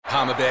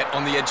Palmerbet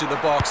on the edge of the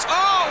box.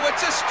 Oh,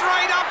 it's a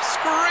straight-up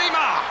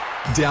screamer!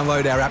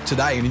 Download our app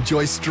today and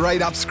enjoy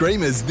straight-up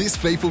screamers this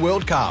FIFA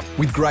World Cup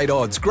with great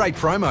odds, great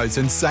promos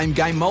and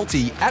same-game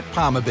multi at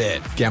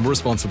Palmerbet. Gamble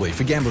responsibly.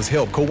 For Gamblers'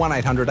 Help, call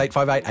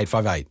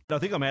 1-800-858-858. I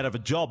think I'm out of a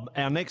job.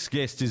 Our next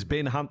guest is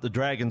Ben Hunt, the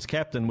Dragons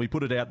captain. We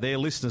put it out there.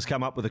 Listeners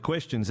come up with the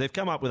questions. They've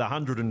come up with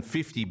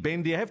 150.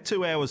 Ben, do you have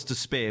 2 hours to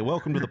spare?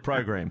 Welcome to the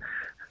program.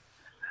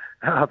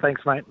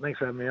 Thanks, mate. Thanks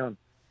for having me on.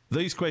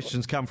 These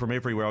questions come from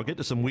everywhere. I'll get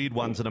to some weird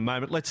ones in a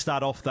moment. Let's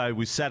start off, though,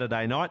 with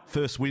Saturday night.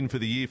 First win for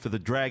the year for the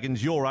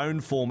Dragons. Your own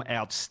form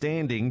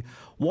outstanding.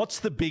 What's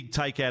the big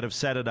take out of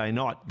Saturday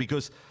night?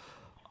 Because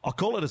I'll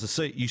call it as a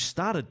seat. You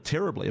started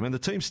terribly. I mean, the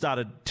team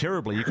started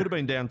terribly. You could have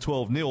been down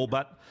 12-0,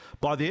 but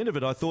by the end of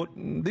it, I thought,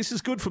 this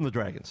is good from the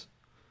Dragons.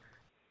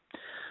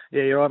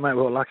 Yeah, you're right, mate.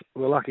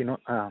 We're lucky not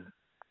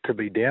to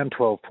be down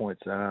 12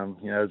 points.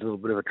 There's a little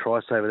bit of a try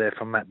saver there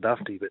from Matt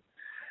Duffy, but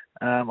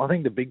I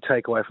think the big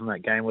takeaway from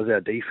that game was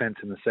our defence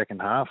in the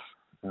second half.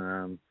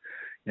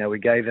 We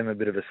gave them a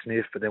bit of a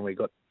sniff, but then we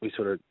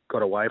sort of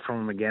got away from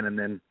them again. And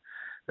then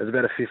there was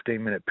about a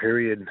 15-minute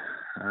period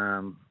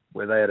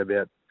where they had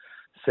about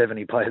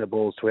 70 play the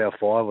balls to our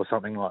 5 or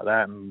something like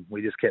that, and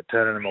we just kept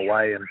turning them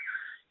away. And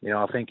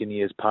I think in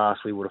years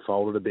past we would have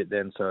folded a bit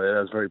then, so that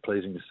was very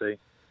pleasing to see.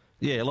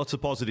 Yeah, lots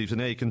of positives, and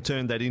now you can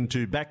turn that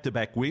into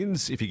back-to-back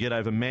wins if you get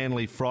over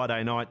Manly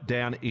Friday night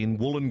down in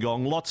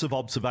Wollongong. Lots of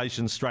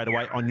observations straight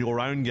away on your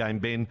own game,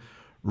 Ben,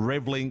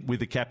 revelling with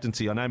the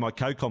captaincy. I know my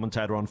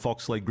co-commentator on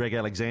Fox League, Greg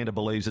Alexander,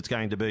 believes it's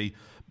going to be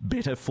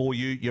better for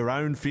you. Your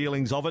own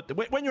feelings of it.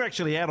 When you're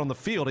actually out on the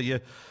field, are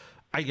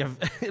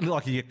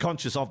you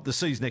conscious of the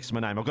C's next to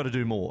my name? I've got to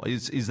do more.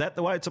 Is that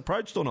the way it's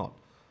approached or not?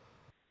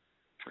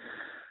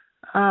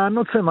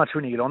 Not so much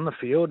when you get on the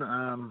field.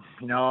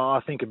 I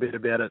think a bit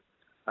about it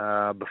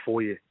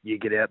before you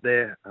get out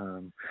there,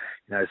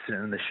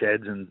 sitting in the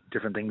sheds and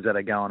different things that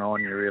are going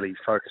on. You're really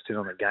focused in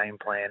on the game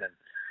plan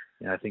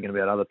and, thinking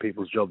about other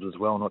people's jobs as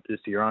well, not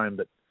just your own.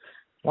 But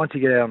once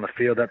you get out on the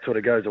field, that sort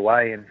of goes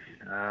away. And,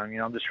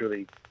 I'm just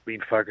really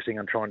been focusing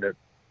on trying to,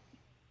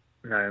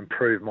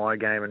 improve my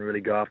game and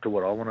really go after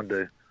what I want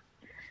to do.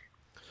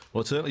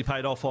 Well, it certainly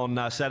paid off on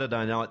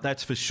Saturday night,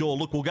 that's for sure.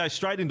 Look, we'll go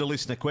straight into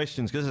listener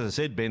questions because, as I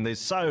said, Ben,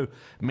 there's so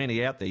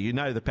many out there. You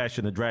know the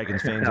passion of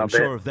Dragons fans, I'm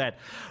sure of that.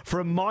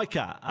 From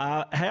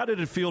Micah, how did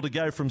it feel to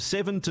go from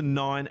 7 to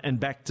 9 and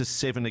back to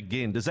 7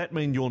 again? Does that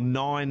mean your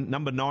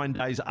number 9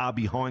 days are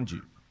behind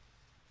you?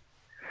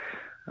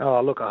 Oh,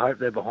 look, I hope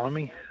they're behind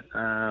me.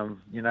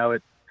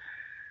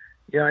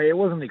 It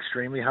wasn't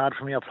extremely hard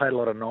for me. I played a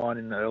lot of 9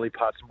 in the early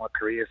parts of my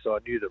career, so I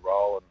knew the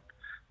role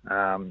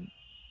and,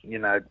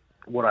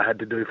 what I had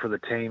to do for the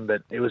team,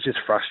 but it was just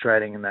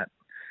frustrating in that,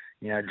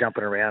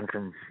 jumping around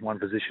from one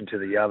position to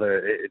the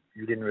other,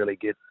 you didn't really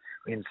get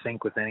in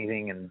sync with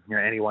anything and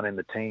anyone in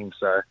the team.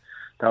 So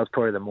that was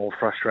probably the more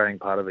frustrating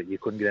part of it. You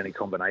couldn't get any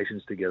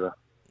combinations together.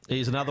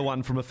 Here's another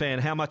one from a fan.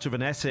 How much of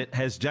an asset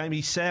has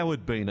Jamie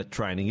Soward been at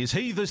training? Is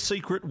he the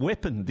secret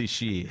weapon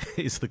this year,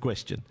 is the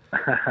question.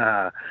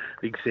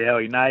 Big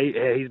Sowie.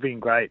 No, he's been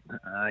great.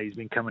 He's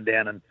been coming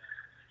down and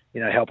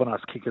helping us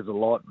kickers a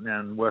lot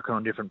and working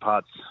on different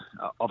parts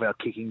of our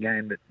kicking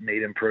game that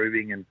need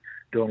improving and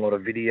doing a lot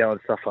of video and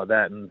stuff like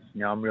that. And,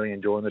 I'm really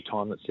enjoying the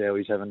time that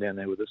Sowie's having down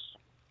there with us.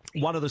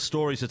 One of the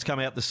stories that's come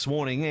out this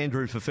morning,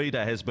 Andrew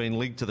Fafita has been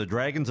linked to the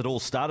Dragons. It all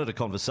started a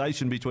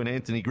conversation between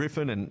Anthony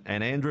Griffin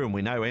and Andrew, and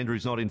we know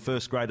Andrew's not in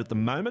first grade at the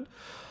moment.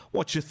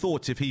 What's your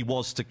thoughts if he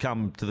was to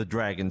come to the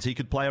Dragons? He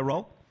could play a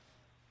role?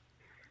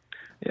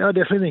 Yeah, I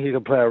definitely think he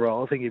could play a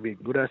role. I think he'd be a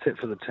good asset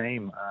for the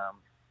team.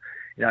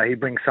 He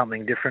brings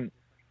something different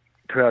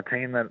to our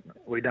team that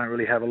we don't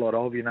really have a lot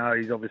of.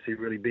 He's obviously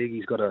really big.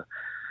 He's got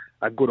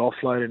a good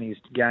offload in his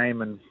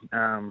game, and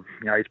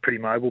he's pretty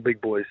mobile, big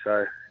boy.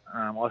 So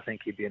I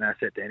think he'd be an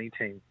asset to any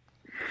team.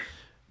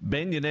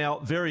 Ben, you're now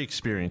very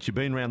experienced. You've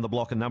been around the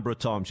block a number of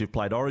times. You've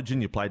played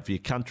Origin. You played for your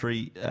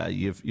country.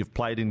 You've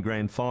played in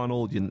grand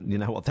final. You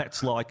know what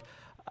that's like.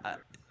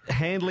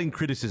 Handling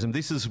criticism,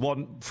 this is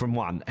one from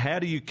one. How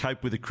do you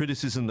cope with the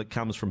criticism that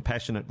comes from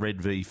passionate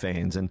Red V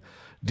fans and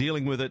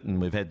dealing with it?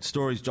 And we've had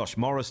stories, Josh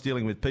Morris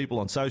dealing with people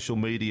on social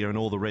media and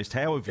all the rest.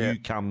 How have you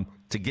come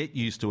to get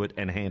used to it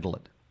and handle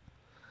it?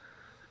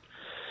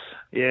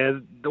 Yeah,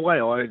 the way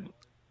I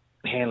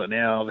handle it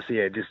now,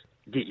 obviously, just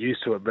get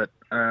used to it. But,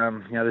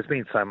 there's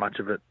been so much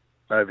of it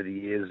over the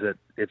years that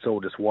it's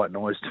all just white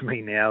noise to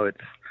me now. It's,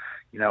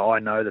 I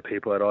know the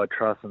people that I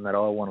trust and that I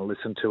want to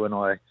listen to, and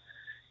I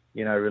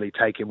really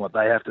take in what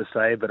they have to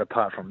say. But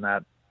apart from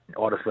that,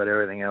 I just let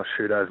everything else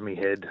shoot over my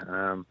head.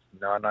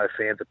 I know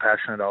fans are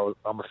passionate.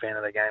 I'm a fan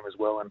of the game as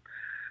well, and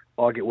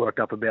I get worked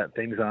up about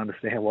things. I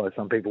understand why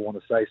some people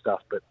want to say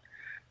stuff, but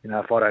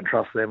if I don't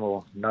trust them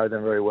or know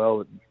them very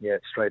well,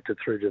 straight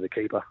through to the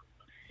keeper.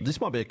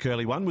 This might be a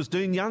curly one. Was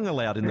Dean Young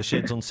allowed in the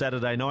sheds on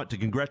Saturday night to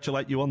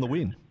congratulate you on the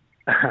win?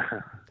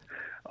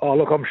 Oh,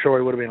 look, I'm sure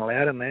he would have been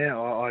allowed in there.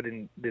 I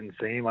didn't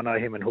see him. I know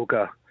him and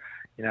Hooker.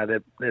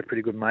 They're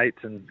pretty good mates,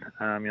 and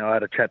I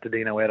had a chat to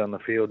Dino out on the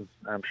field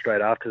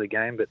straight after the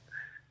game. But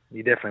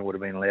you definitely would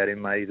have been allowed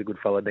in, mate. He's a good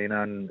fella,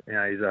 Dino, and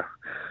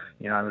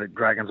the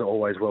Dragons are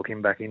always welcome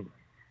him back in.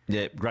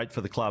 Yeah, great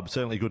for the club.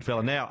 Certainly a good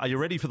fella. Now, are you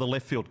ready for the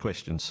left field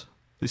questions?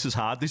 This is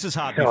hard.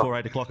 Before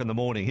 8 o'clock in the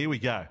morning. Here we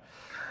go.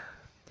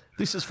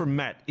 This is from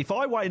Matt. If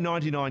I weigh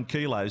 99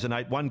 kilos and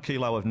ate 1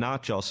 kilo of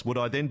nachos, would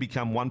I then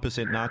become 1%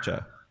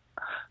 nacho?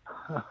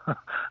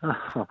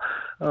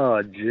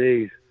 Oh,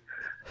 jeez.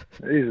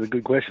 These are the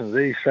good questions.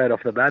 These straight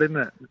off the bat, isn't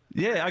it?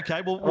 Yeah,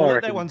 okay. Well, we'll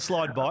let that one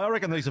slide by. I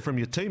reckon these are from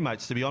your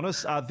teammates, to be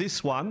honest.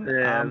 This one...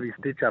 Yeah, we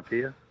stitch up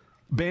here.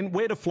 Ben,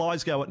 where do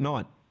flies go at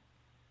night?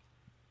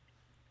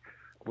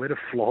 Where do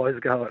flies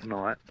go at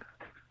night?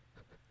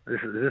 Is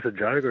this a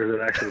joke or is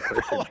it actually a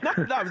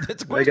question? No,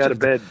 that's a question. They go to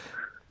bed.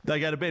 They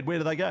go to bed. Where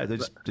do they go? They're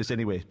just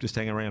anywhere. Just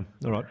hang around.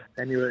 All right.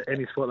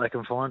 Any spot they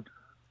can find.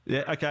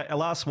 Yeah, okay. Our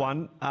last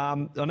one. I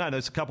know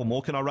there's a couple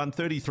more. Can I run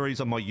 33s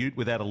on my ute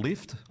without a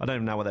lift? I don't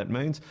even know what that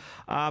means.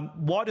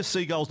 Why do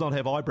seagulls not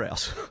have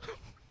eyebrows?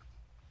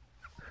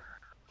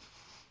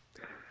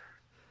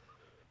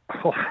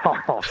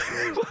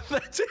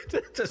 That's it.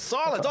 It's a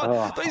silence.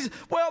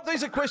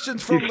 These are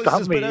questions from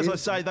listeners, but as I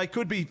say, they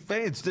could be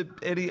fans.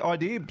 Any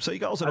idea?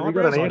 Seagulls and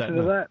eyebrows? Have you got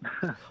an answer to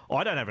that?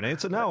 I don't have an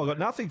answer. No, I've got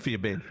nothing for you,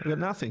 Ben. I've got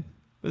nothing.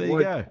 But there you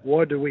go.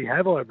 Why do we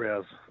have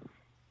eyebrows?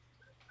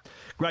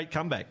 Great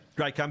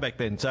comeback,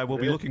 Ben. So we'll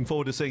be looking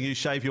forward to seeing you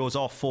shave yours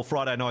off for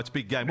Friday night's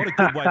big game. What a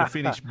good way to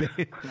finish, Ben.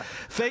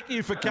 Thank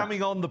you for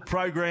coming on the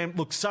program.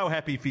 Look, so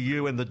happy for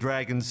you and the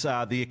Dragons.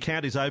 The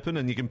account is open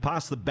and you can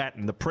pass the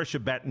pressure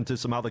baton to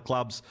some other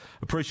clubs.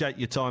 Appreciate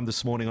your time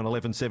this morning on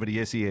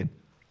 1170 SEN.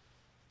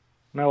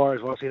 No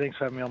worries, Wossie. Thanks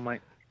for having me on, mate.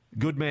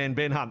 Good man,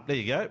 Ben Hunt. There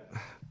you go.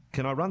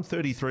 Can I run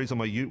 33s on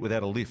my ute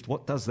without a lift?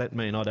 What does that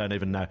mean? I don't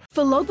even know.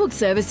 For logbook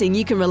servicing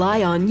you can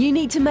rely on, you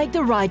need to make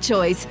the right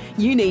choice.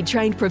 You need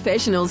trained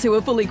professionals who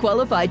are fully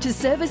qualified to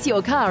service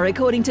your car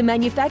according to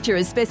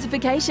manufacturer's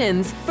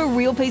specifications. For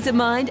real peace of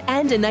mind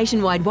and a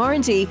nationwide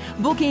warranty,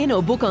 book in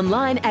or book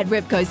online at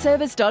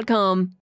repcoservice.com.